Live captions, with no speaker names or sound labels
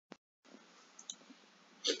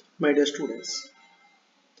My dear students,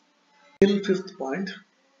 till fifth point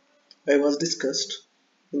I was discussed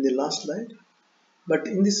in the last slide, but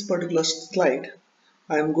in this particular slide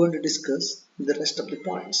I am going to discuss the rest of the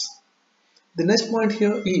points. The next point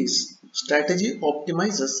here is strategy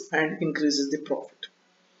optimizes and increases the profit.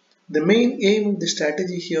 The main aim of the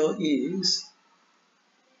strategy here is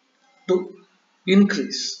to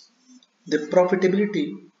increase the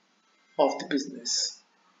profitability of the business.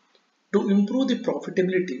 To improve the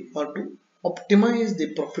profitability or to optimize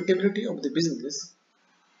the profitability of the business,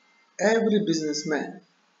 every businessman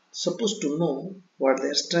supposed to know what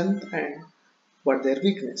their strength and what their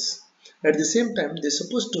weakness. At the same time, they're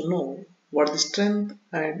supposed to know what the strength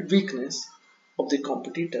and weakness of the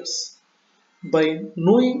competitors. By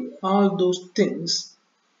knowing all those things,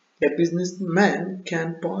 a businessman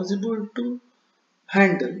can possible to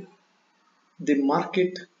handle the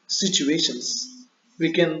market situations.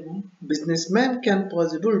 Businessman can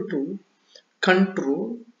possible to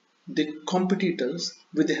control the competitors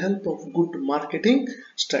with the help of good marketing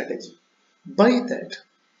strategy. By that,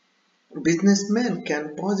 businessmen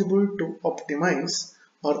can possible to optimize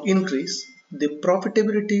or increase the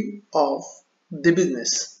profitability of the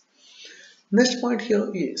business. Next point here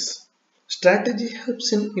is strategy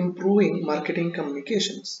helps in improving marketing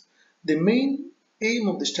communications. The main aim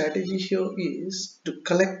of the strategy here is to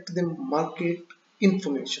collect the market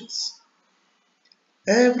informations.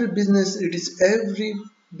 It is every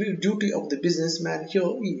duty of the businessman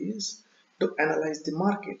here is to analyze the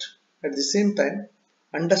market. At the same time,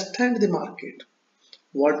 understand the market,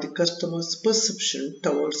 what the customer's perception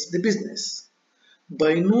towards the business.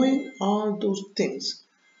 By knowing all those things,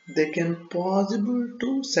 they can possible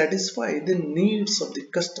to satisfy the needs of the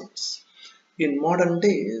customers. In modern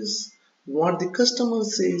days, what the customer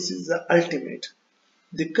says is the ultimate.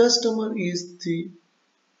 The customer is the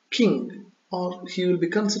king, or he will be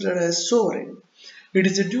considered as sovereign. It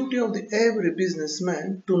is the duty of every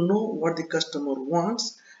businessman to know what the customer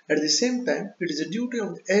wants. At the same time, it is the duty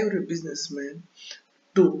of every businessman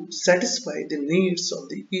to satisfy the needs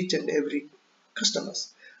of each and every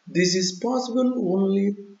customers. This is possible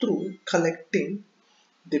only through collecting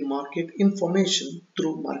the market information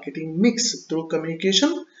through marketing mix, through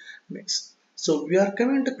communication mix. So we are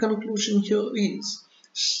coming to conclusion here is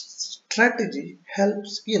strategy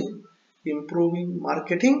helps in improving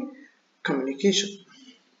marketing communication.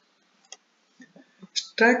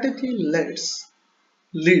 Strategy leads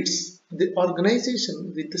the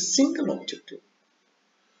organization with a single objective.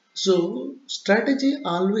 So strategy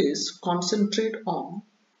always concentrate on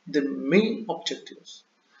the main objectives.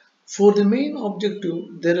 For the main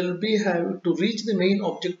objective, there will be have to reach the main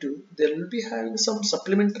objective, there will be having some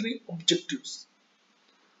supplementary objectives.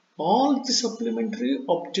 All the supplementary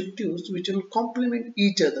objectives which will complement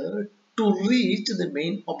each other to reach the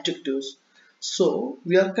main objectives. So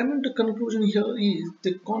we are coming to conclusion here is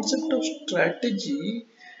the concept of strategy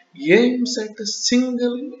aims at a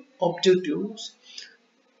single objectives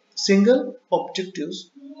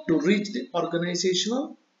to reach the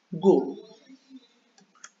organizational goal.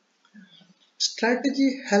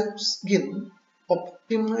 Strategy helps in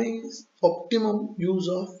optimum use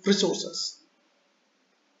of resources.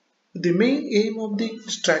 The main aim of the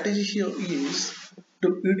strategy here is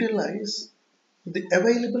to utilize the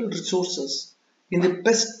available resources in the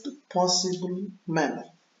best possible manner.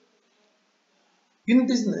 In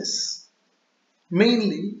business,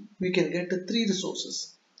 mainly we can get three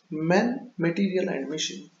resources: man, material and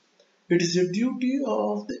machine. It is the duty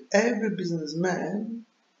of every businessman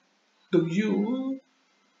to use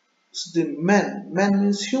the man. Man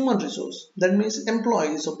means human resource. That means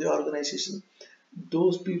employees of the organization.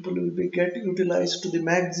 Those people will be get utilized to the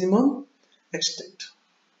maximum extent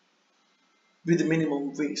with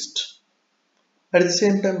minimum waste. At the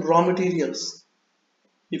same time, raw materials.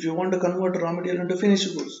 If you want to convert raw material into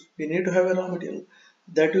finished goods, we need to have a raw material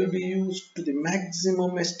that will be used to the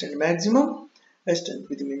maximum extent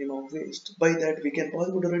with the minimum waste. By that, we can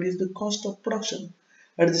possibly reduce the cost of production.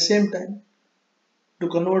 At the same time, to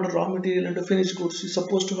convert raw material into finished goods, you're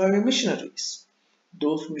supposed to have machineries.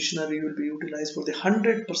 Those machinery will be utilized for the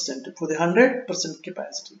 100%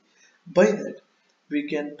 capacity. By that, we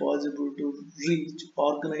can possible to reach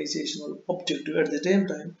organizational objective. At the same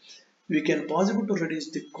time, we can possible to reduce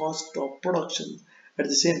the cost of production. At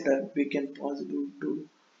the same time, we can possible to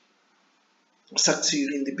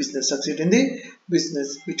succeed in the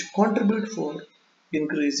business, which contribute for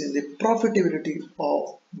increasing the profitability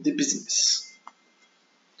of the business.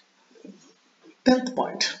 10th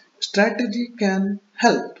point, strategy can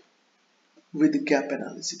help with gap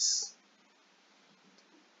analysis.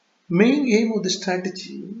 Main aim of the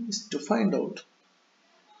strategy is to find out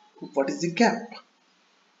What is the gap?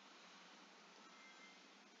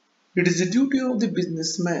 It is the duty of the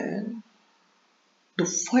businessman to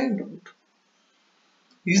find out,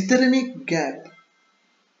 is there any gap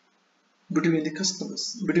between the customers,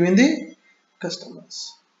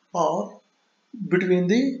 or between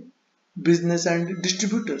the business and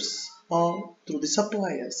distributors, or through the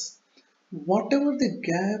suppliers. Whatever the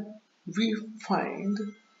gap we find,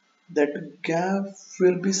 that gap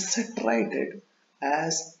will be set righted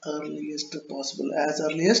as earliest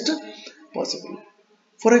possible.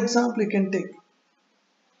 For example, you can take,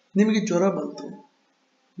 ನಿಮಗೆ ಜ್ವರ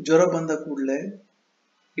ಬಂದ ಕೂಡಲೇ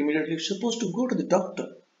immediately you're supposed to go to the doctor.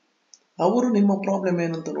 ಅವರು ನಿಮ್ಮ problem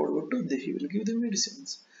ಏನಂತ ನೋಡ್ಬಿಟ್ಟು he will give the medicines.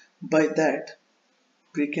 By that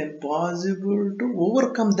we can possible to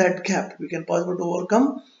overcome that gap.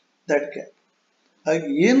 ಹಾಗೆ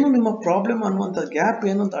ಏನು ನಿಮ್ಮ ಪ್ರಾಬ್ಲಮ್ ಅನ್ನುವಂಥ ಗ್ಯಾಪ್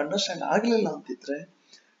ಏನು ಅಂತ ಅಂಡರ್ಸ್ಟ್ಯಾಂಡ್ ಆಗಲಿಲ್ಲ ಅಂತಿದ್ರೆ,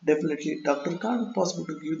 definitely doctor can't possible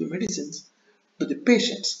to give the medicines to the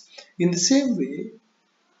patients. In the same way,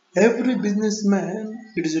 every businessman,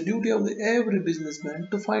 it is a duty of every businessman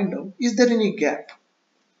to find out, is there any gap?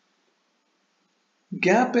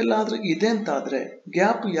 Gap ಎಲ್ಲಾದ್ರೂ ಇದೆ ಅಂತ ಆದ್ರೆ,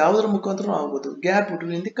 gap ಯಾವುದರ ಮುಖಾಂತರ ಆಗ್ಬೋದು, gap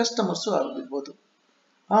between the customers ಆಗಿರ್ಬೋದು.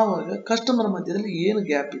 ಆವಾಗ customer ಮಧ್ಯದಲ್ಲಿ ಏನು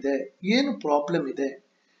ಗ್ಯಾಪ್ ಇದೆ, ಏನು ಪ್ರಾಬ್ಲಮ್ ಇದೆ,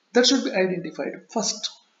 that should be identified first.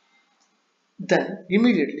 Then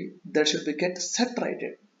immediately that should be get set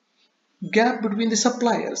righted. Gap between the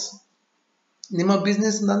suppliers. ನಿಮ್ಮ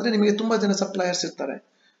ಬಿಸ್ನೆಸ್ ಅಂದ್ರೆ ನಿಮಗೆ ತುಂಬಾ ಜನ ಸಪ್ಲೈಯರ್ಸ್ ಇರ್ತಾರೆ,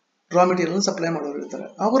 ರಾ ಮೆಟೀರಿಯಲ್ ಸಪ್ಲೈ ಮಾಡೋರು ಇರ್ತಾರೆ.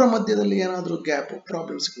 ಅವರ ಮಧ್ಯದಲ್ಲಿ ಏನಾದರೂ gap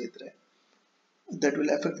ಪ್ರಾಬ್ಲಮ್ಸ್ಗಳಿದ್ರೆ, that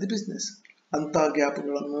will affect the business. ಅಂತ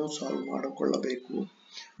ಗ್ಯಾಪ್ಗಳನ್ನು ಸಾಲ್ವ್ ಮಾಡಿಕೊಳ್ಳಬೇಕು.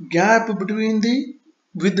 Gap between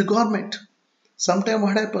with the government. Sometimes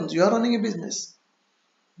what happens, you are running a business,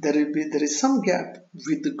 there is some gap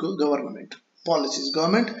with the government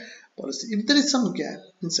government policy. If there is some gap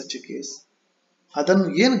in such a case, ಅದನ್ನು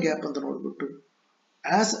ಏನು gap ಅಂತ ನೋಡ್ಬಿಟ್ಟು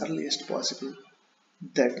as early as possible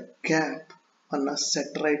that gap ಅನ್ನ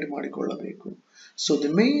set right ಮಾಡಿಕೊಳ್ಳಬೇಕು. So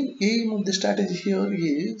the main aim of the strategy here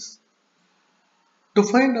is to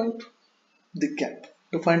find out the gap,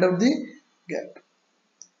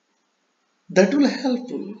 that will help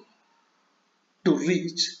you to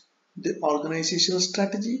reach the organizational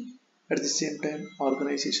strategy, at the same time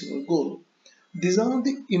organizational goal. These are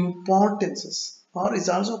the importances, or is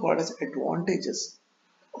also called as advantages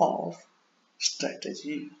of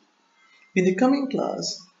strategy. In the coming class,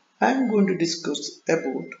 I am going to discuss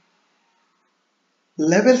about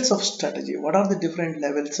levels of strategy. What are the different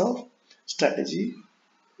levels of strategy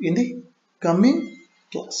in the coming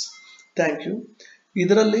class? Thank you.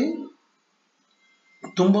 ಇದರಲ್ಲಿ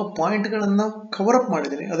ತುಂಬ ಪಾಯಿಂಟ್ಗಳನ್ನು cover up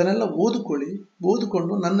ಮಾಡಿದ್ದೀನಿ. ಅದನ್ನೆಲ್ಲ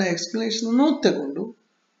ಓದಿಕೊಂಡು ನನ್ನ explanation ತಗೊಂಡು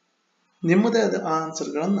ನಿಮ್ಮದೇ ಆದ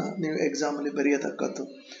ಆನ್ಸರ್ಗಳನ್ನು ನೀವು ಎಕ್ಸಾಮಲ್ಲಿ ಬರೆಯತಕ್ಕದ್ದು.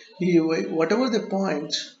 ಈ ವಾಟ್ ಎವರ್ ದಿ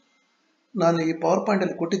ಪಾಯಿಂಟ್ಸ್ ನಾನು ಈ ಪವರ್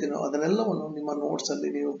ಪಾಯಿಂಟಲ್ಲಿ ಕೊಟ್ಟಿದ್ದೀನೋ ಅದನ್ನೆಲ್ಲವನ್ನು ನಿಮ್ಮ ನೋಟ್ಸಲ್ಲಿ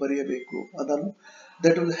ನೀವು ಬರೆಯಬೇಕು. ಅದನ್ನು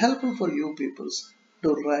that will help for you peoples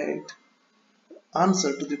to write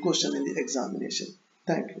answer to the question in the examination.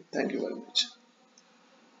 Thank you very much.